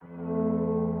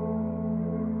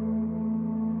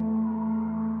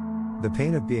The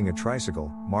pain of being a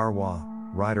tricycle, marwa,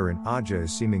 rider in Ajah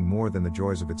is seeming more than the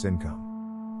joys of its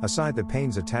income. Aside the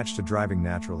pains attached to driving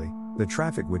naturally, the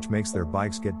traffic which makes their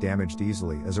bikes get damaged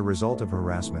easily as a result of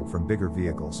harassment from bigger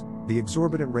vehicles, the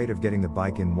exorbitant rate of getting the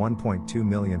bike in 1.2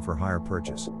 million for hire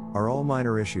purchase, are all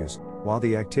minor issues, while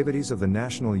the activities of the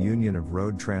National Union of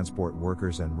Road Transport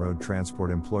Workers and Road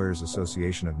Transport Employers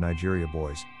Association of Nigeria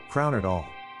boys crown it all.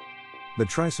 The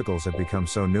tricycles have become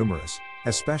so numerous,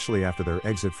 especially after their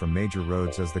exit from major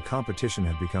roads, as the competition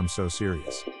had become so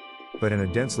serious. But in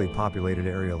a densely populated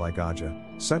area like Ajah,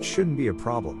 such shouldn't be a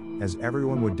problem, as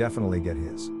everyone would definitely get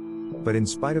his. But in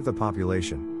spite of the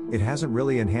population, it hasn't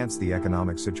really enhanced the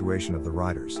economic situation of the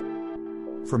riders.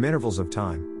 From intervals of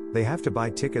time, they have to buy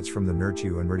tickets from the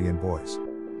Nurtu and Meridian boys.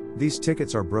 These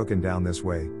tickets are broken down this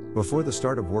way: before the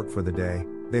start of work for the day,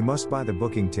 they must buy the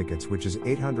booking tickets, which is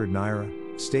 800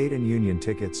 naira, state and union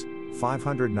tickets,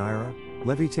 500 naira,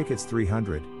 levy tickets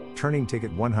 300, turning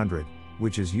ticket 100,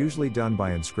 which is usually done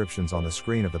by inscriptions on the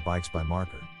screen of the bikes by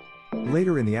marker.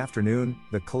 Later in the afternoon,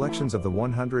 the collections of the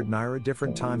 100 naira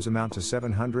different times amount to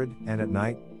 700, and at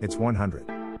night, it's 100.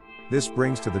 This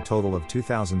brings to the total of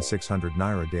 2,600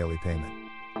 naira daily payment.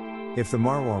 If the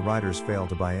Marwa riders fail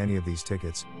to buy any of these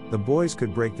tickets, the boys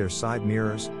could break their side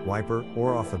mirrors, wiper,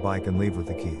 or off the bike and leave with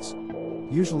the keys.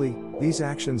 Usually, these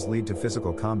actions lead to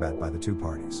physical combat by the two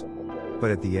parties. But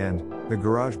at the end, the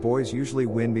garage boys usually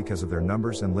win because of their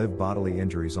numbers and live bodily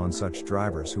injuries on such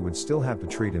drivers who would still have to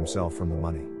treat himself from the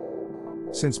money.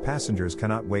 Since passengers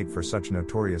cannot wait for such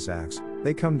notorious acts,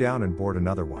 they come down and board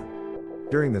another one.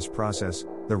 During this process,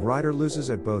 the rider loses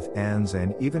at both ends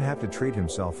and even have to treat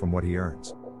himself from what he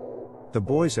earns. The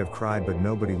boys have cried, but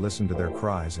nobody listened to their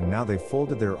cries, and now they've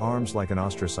folded their arms like an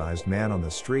ostracized man on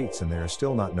the streets, and they are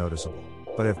still not noticeable,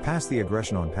 but have passed the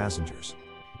aggression on passengers.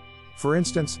 For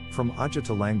instance, from Ajah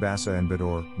to Langbasa and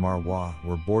Bidor, Marwa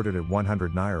were boarded at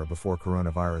 100 naira before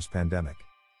coronavirus pandemic.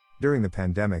 During the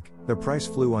pandemic, the price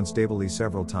flew unstably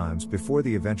several times before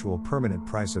the eventual permanent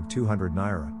price of 200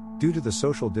 naira, due to the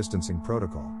social distancing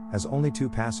protocol, as only 2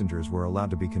 passengers were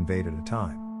allowed to be conveyed at a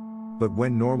time. But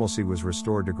when normalcy was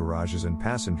restored to garages and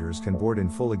passengers can board in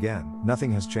full again,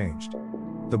 nothing has changed.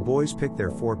 The boys pick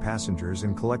their 4 passengers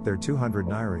and collect their 200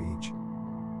 naira each.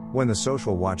 When the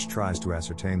Social Watch tries to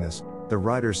ascertain this, the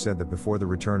riders said that before the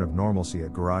return of normalcy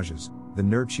at garages, the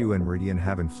Nurtu and Meridian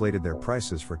have inflated their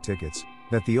prices for tickets,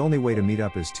 that the only way to meet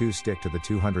up is to stick to the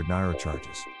 200 naira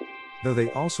charges. Though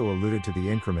they also alluded to the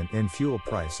increment in fuel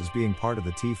price as being part of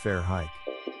the T-fare hike.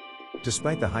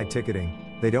 Despite the high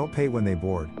ticketing, they don't pay when they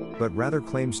board, but rather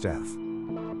claim staff.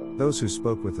 Those who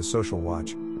spoke with the Social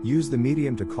Watch used the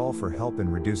medium to call for help in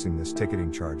reducing this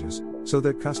ticketing charges, so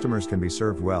that customers can be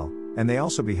served well, and they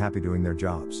also be happy doing their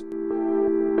jobs.